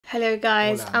Hello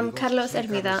guys, I'm Carlos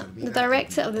Hermida, the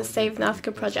director of the Save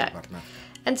Nazca project,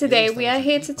 and today we are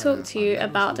here to talk to you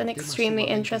about an extremely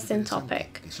interesting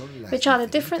topic, which are the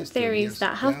different theories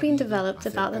that have been developed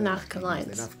about the Nazca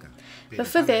lines. But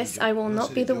for this, I will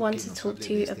not be the one to talk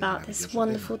to you about this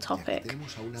wonderful topic,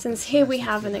 since here we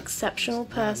have an exceptional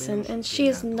person, and she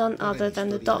is none other than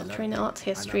the Doctor in Art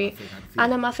History,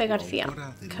 Ana Mafe Garcia,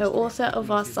 co-author of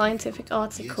our scientific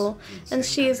article, and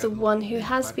she is the one who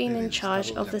has been in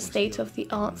charge of the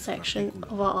state-of-the-art section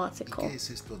of our article.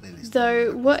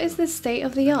 Though, what is the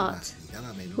state-of-the-art?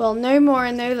 Well, no more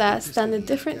and no less than the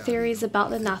different theories about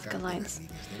the Nazca lines.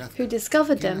 Who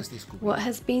discovered them, what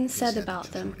has been said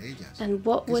about them, and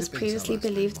what was previously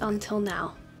believed until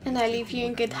now. And I leave you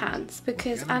in good hands,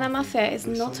 because Ana Mafe is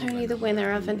not only the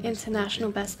winner of an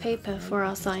international best paper for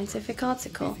our scientific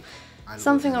article,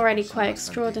 something already quite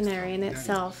extraordinary in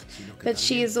itself, but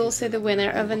she is also the winner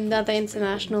of another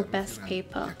international best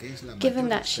paper, given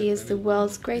that she is the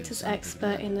world's greatest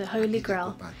expert in the Holy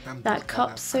Grail, that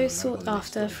cup so sought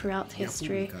after throughout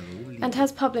history, and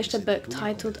has published a book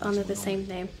titled under the same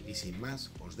name.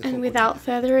 And without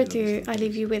further ado, I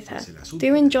leave you with her.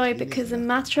 Do enjoy, because the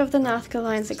matter of the Nazca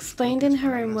lines explained in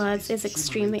her own words is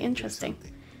extremely interesting.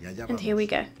 And here we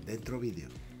go.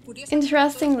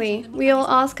 Interestingly, we all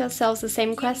ask ourselves the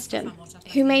same question: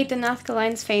 who made the Nazca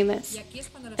lines famous?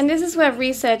 And this is where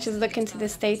researchers look into the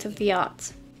state of the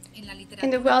art. In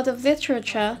the world of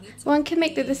literature, one can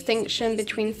make the distinction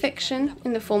between fiction,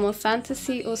 in the form of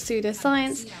fantasy or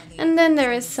pseudoscience, and then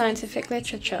there is scientific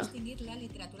literature.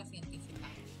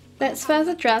 Let's first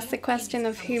address the question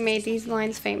of who made these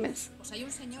lines famous.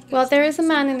 Well, there is a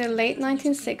man in the late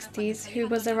 1960s who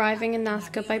was arriving in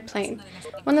Nazca by plane,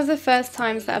 one of the first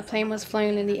times that a plane was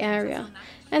flown in the area,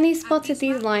 and he spotted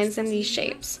these lines in these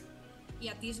shapes.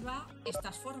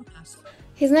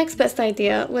 His next best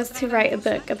idea was to write a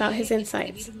book about his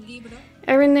insights.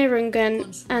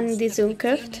 Erinnerungen an die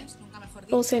Zukunft,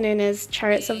 also known as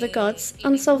Chariots of the Gods,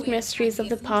 Unsolved Mysteries of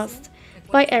the Past,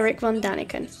 by Erich von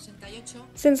Däniken.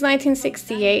 Since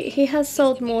 1968, he has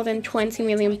sold more than 20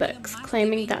 million books,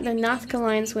 claiming that the Nazca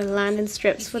lines were landing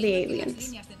strips for the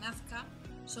aliens.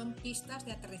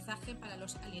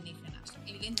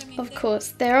 Of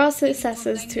course, there are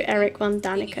successors to Erich von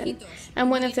Däniken, and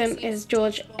one of them is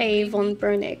George A. von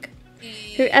Breunig,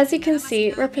 who, as you can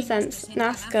see, represents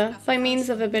Nazca by means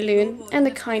of a balloon and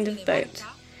a kind of boat.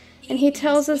 And he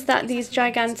tells us that these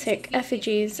gigantic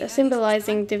effigies,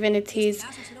 symbolizing divinities,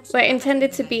 were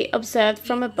intended to be observed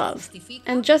from above,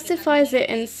 and justifies it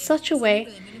in such a way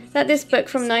that this book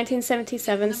from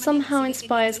 1977 somehow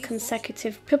inspires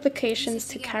consecutive publications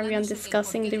to carry on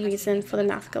discussing the reason for the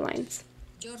Nazca lines.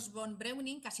 George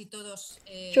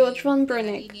von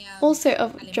Breunig, also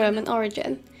of German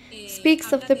origin,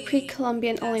 speaks of the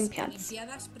pre-Columbian Olympiads.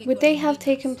 Would they have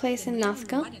taken place in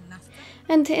Nazca?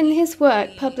 And in his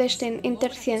work published in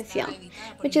Interdisciplinary,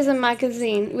 which is a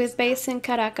magazine with base in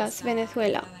Caracas,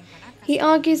 Venezuela, he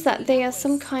argues that they are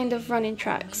some kind of running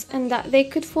tracks, and that they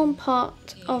could form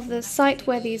part of the site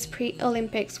where these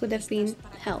pre-Olympics would have been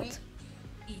held.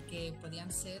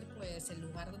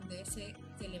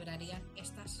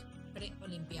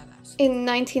 In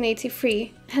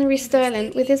 1983, Henry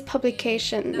Sterling, with his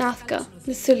publication Nazca,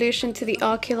 the solution to the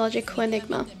archaeological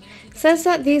enigma, says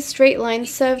that these straight lines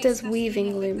served as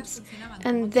weaving looms,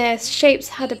 and their shapes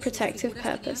had a protective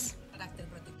purpose.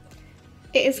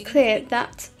 It is clear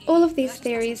that all of these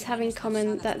theories have in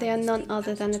common that they are none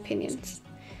other than opinions.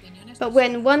 But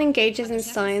when one engages in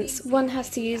science, one has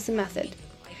to use the method.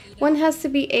 One has to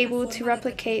be able to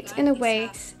replicate, in a way,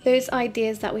 those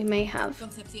ideas that we may have.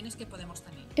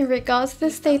 In regards to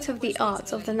the state of the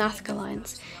art of the Nazca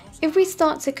lines, if we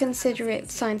start to consider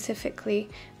it scientifically,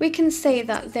 we can say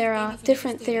that there are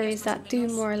different theories that do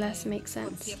more or less make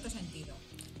sense.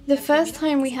 The first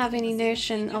time we have any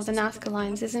notion of the Nazca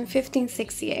lines is in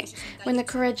 1568, when the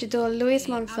corregidor Luis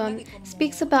Monzon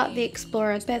speaks about the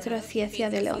explorer Pedro Cieza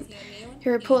de León,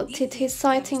 who reported his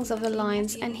sightings of the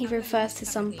lines, and he refers to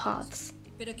some paths.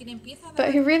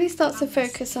 But who really starts to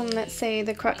focus on, let's say,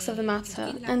 the crux of the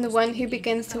matter, and the one who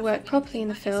begins to work properly in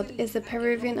the field, is the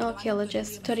Peruvian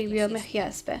archaeologist Toribio Mejia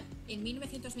Espe.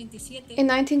 In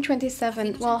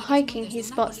 1927, while hiking, he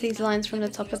spots these lines from the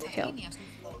top of the hill.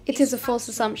 It is a false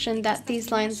assumption that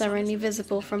these lines are only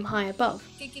visible from high above.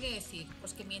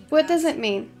 What does it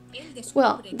mean?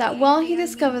 Well, that while he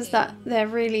discovers that there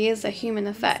really is a human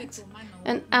effect,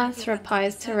 an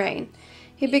anthropized terrain,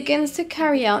 he begins to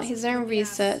carry out his own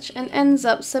research and ends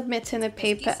up submitting a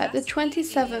paper at the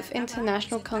 27th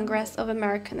International Congress of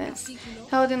Americanists,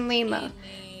 held in Lima,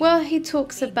 where he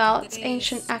talks about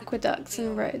ancient aqueducts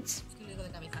and roads.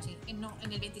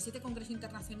 en el 27 Congreso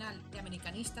Internacional de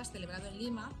Americanistas celebrado en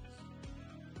Lima,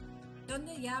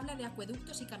 donde ya habla de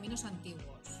acueductos y caminos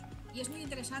antiguos.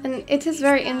 And it is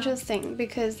very interesting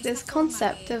because this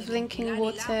concept of linking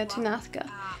water to Nazca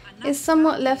is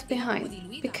somewhat left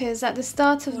behind, because at the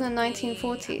start of the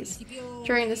 1940s,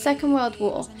 during the Second World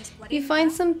War, you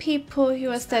find some people who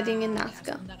are studying in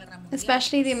Nazca,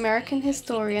 especially the American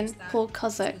historian Paul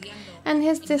Kozak and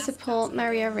his disciple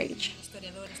Maria Reich,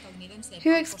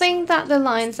 who explained that the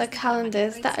lines are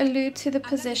calendars that allude to the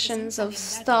positions of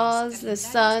stars, the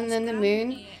sun and the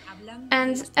moon,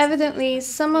 and evidently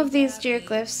some of these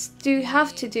geoglyphs do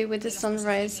have to do with the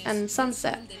sunrise and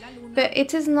sunset, but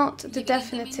it is not the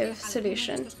definitive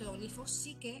solution.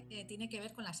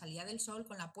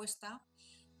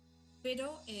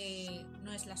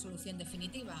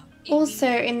 Also,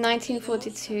 in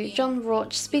 1942, John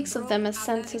Roach speaks of them as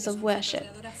centers of worship,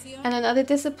 and another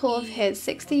disciple of his,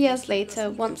 60 years later,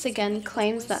 once again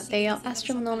claims that they are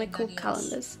astronomical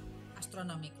calendars.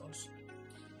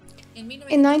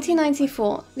 In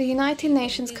 1994, the United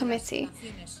Nations Committee,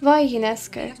 via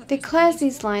UNESCO, declares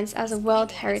these lines as a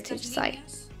World Heritage Site.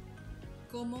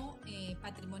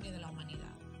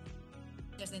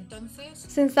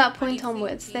 Since that point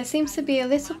onwards, there seems to be a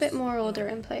little bit more order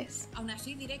in place.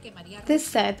 This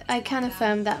said, I can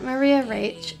affirm that Maria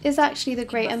Reich is actually the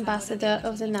great ambassador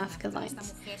of the Nazca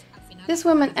lines. This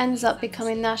woman ends up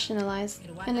becoming nationalized,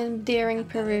 an endearing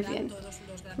Peruvian.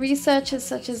 Researchers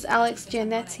such as Alex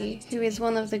Giannetti, who is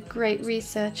one of the great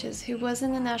researchers who was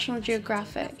in the National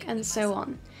Geographic, and so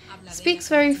on, speaks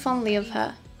very fondly of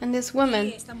her, and this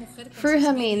woman, through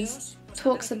her means,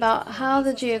 talks about how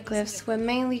the geoglyphs were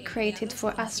mainly created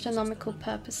for astronomical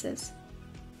purposes.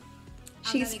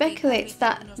 She speculates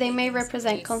that they may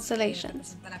represent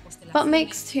constellations, but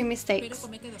makes two mistakes.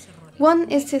 One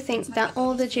is to think that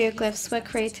all the geoglyphs were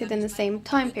created in the same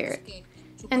time period,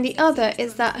 and the other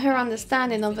is that her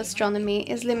understanding of astronomy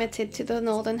is limited to the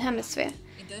Northern Hemisphere,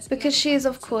 because she is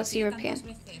of course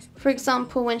European. For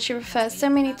example, when she refers so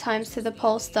many times to the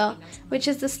pole star, which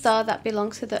is the star that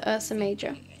belongs to the Ursa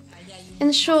Major.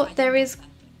 In short, there is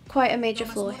quite a major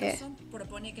flaw here.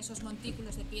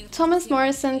 Thomas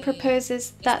Morrison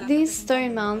proposes that these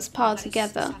stone mounds piled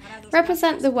together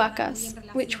represent the huacas,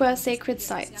 which were sacred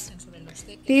sites.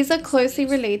 These are closely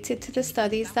related to the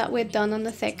studies that were done on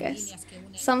the teques,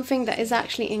 something that is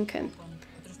actually Incan.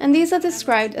 And these are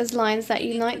described as lines that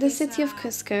unite the city of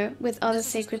Cusco with other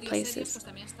sacred places.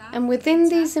 And within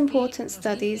these important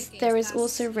studies, there is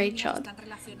also Richard,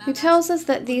 who tells us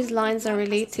that these lines are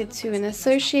related to an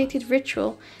associated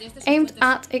ritual aimed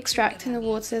at extracting the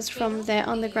waters from their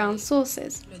underground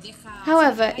sources.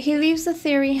 However, he leaves the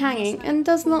theory hanging and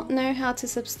does not know how to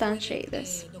substantiate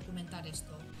this.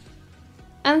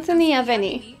 Anthony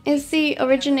Aveni is the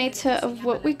originator of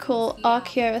what we call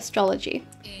archaeoastrology,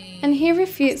 and he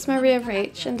refutes Maria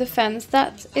Reich and defends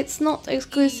that it's not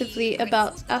exclusively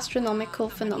about astronomical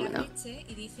phenomena.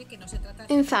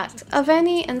 In fact,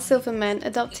 Aveni and Silverman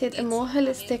adopted a more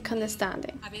holistic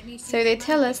understanding, so they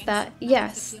tell us that,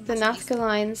 yes, the Nazca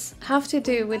lines have to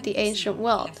do with the ancient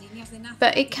world,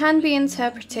 but it can be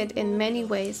interpreted in many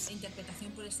ways,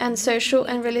 and social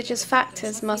and religious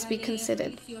factors must be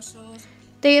considered.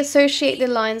 They associate the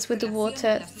lines with the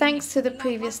water thanks to the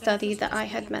previous study that I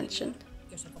had mentioned.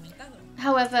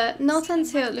 However, not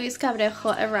until Luis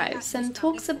Cabrejo arrives and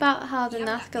talks about how the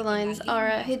Nazca lines are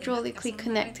a hydraulically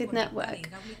connected network,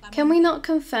 can we not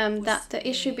confirm that the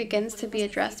issue begins to be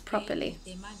addressed properly.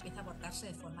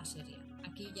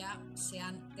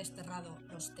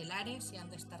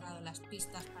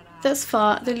 Thus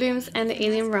far, the looms and the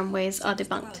alien runways are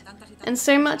debunked, and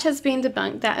so much has been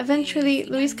debunked that eventually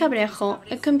Luis Cabrejo,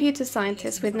 a computer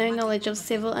scientist with no knowledge of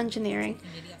civil engineering,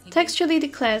 textually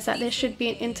declares that there should be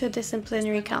an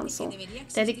interdisciplinary council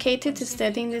dedicated to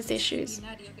studying these issues.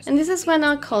 And this is when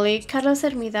our colleague Carlos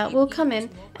Hermida will come in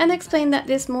and explain that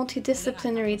this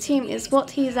multidisciplinary team is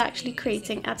what he is actually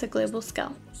creating at a global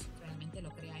scale.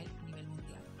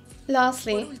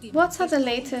 Lastly, what are the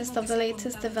latest of the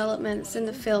latest developments in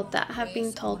the field that have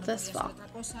been told thus far?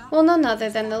 Well, none other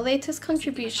than the latest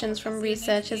contributions from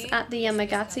researchers at the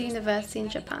Yamagata University in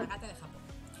Japan.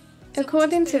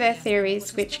 According to their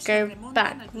theories, which go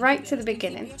back right to the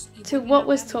beginning, to what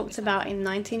was talked about in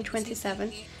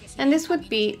 1927, and this would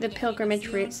be the pilgrimage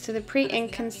routes to the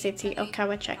pre-Incan city of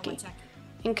Kawachaki,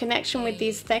 in connection with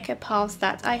these teque paths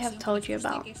that I have told you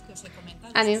about.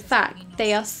 And in fact,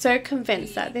 they are so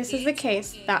convinced that this is the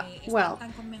case that, well,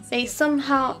 they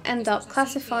somehow end up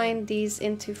classifying these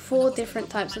into 4 different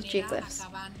types of geoglyphs,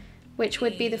 which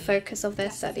would be the focus of their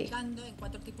study.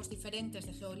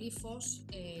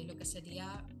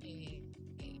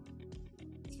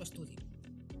 su estudio.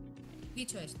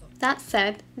 Dicho esto, That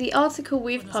said, the article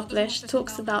we've published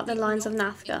talks about the Lines of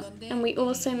Nazca, and we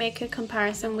also make a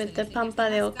comparison with the Pampa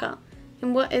de Oca,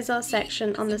 in what is our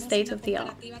section on the state of the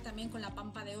art.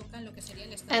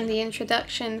 And the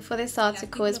introduction for this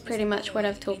article is pretty much what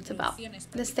I've talked about.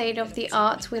 The state of the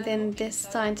art within this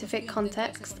scientific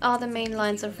context are the main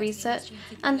lines of research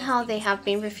and how they have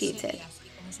been refuted.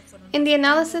 In the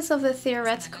analysis of the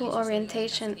theoretical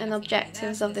orientation and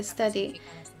objectives of the study,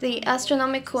 the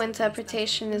astronomical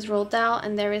interpretation is rolled out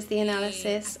and there is the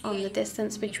analysis on the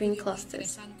distance between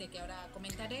clusters.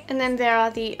 And then there are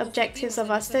the objectives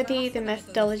of our study, the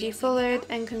methodology followed,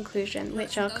 and conclusion,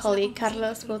 which our colleague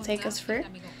Carlos will take us through.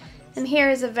 And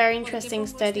here is a very interesting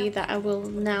study that I will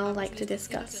now like to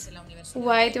discuss.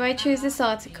 Why do I choose this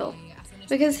article?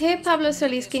 Because here Pablo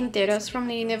Solís Quinteros from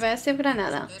the University of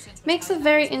Granada makes a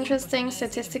very interesting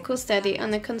statistical study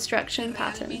on the construction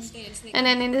patterns. And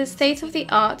then in the state of the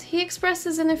art, he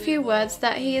expresses in a few words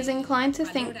that he is inclined to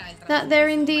think that there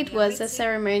indeed was a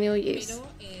ceremonial use.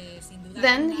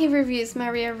 Then he reviews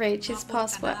Maria Reich's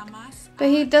past work, but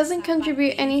he doesn't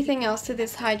contribute anything else to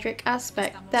this hydric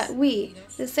aspect that we,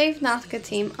 the Safe Nazca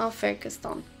team, are focused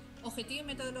on.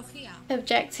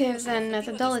 Objectives and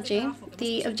methodology.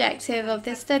 The objective of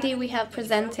this study we have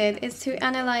presented is to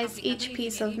analyze each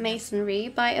piece of masonry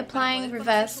by applying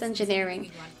reverse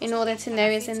engineering in order to know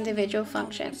its individual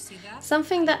function,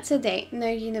 something that to date no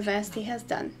university has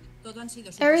done.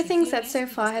 Everything said so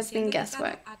far has been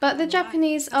guesswork, but the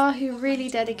Japanese are who really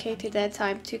dedicated their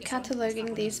time to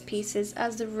cataloguing these pieces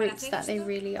as the roots that they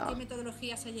really are.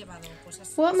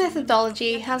 What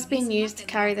methodology has been used to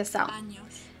carry this out?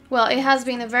 Well, it has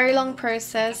been a very long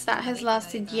process that has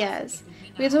lasted years.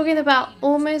 We're talking about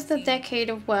almost a decade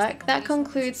of work that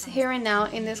concludes here and now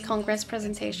in this Congress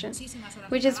presentation,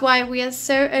 which is why we are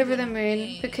so over the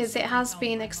moon, because it has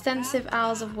been extensive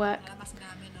hours of work.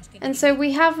 And so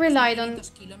we have relied on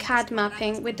CAD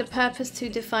mapping with the purpose to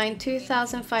define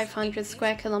 2,500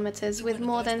 square kilometers with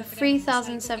more than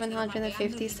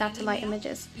 3,750 satellite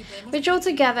images, which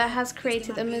altogether has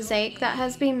created a mosaic that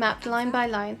has been mapped line by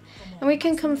line, and we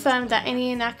can confirm that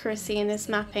any inaccuracy in this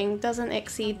mapping doesn't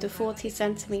exceed the 40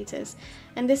 centimeters,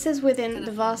 and this is within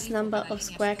the vast number of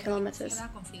square kilometers.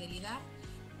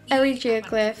 Every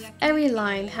geoglyph, every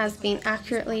line has been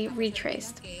accurately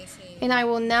retraced. And I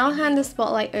will now hand the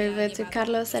spotlight over to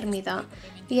Carlos Hermida,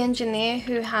 the engineer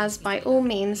who has by all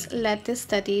means led this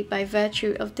study by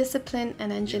virtue of discipline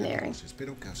and engineering.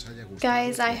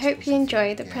 Guys, I hope you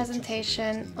enjoyed the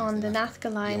presentation on the Nazca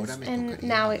lines, and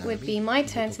now it would be my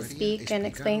turn to speak and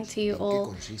explain to you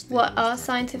all what our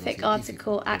scientific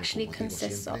article actually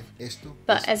consists of.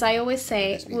 But as I always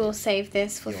say, we'll save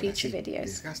this for future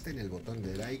videos.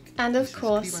 And of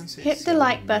course, hit the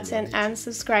like button and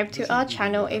subscribe to our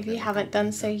channel if you haven't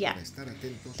done so yet.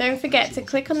 Don't forget to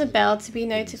click on the bell to be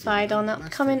notified on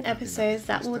upcoming episodes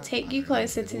that will take you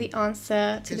closer to the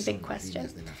answer to the big question.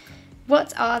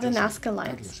 What are the Nazca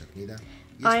lines?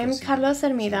 I am Carlos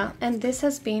Hermida, and this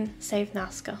has been Save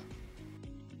Nazca.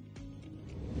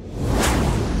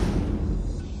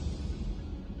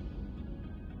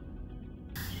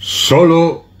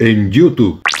 Solo en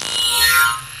YouTube.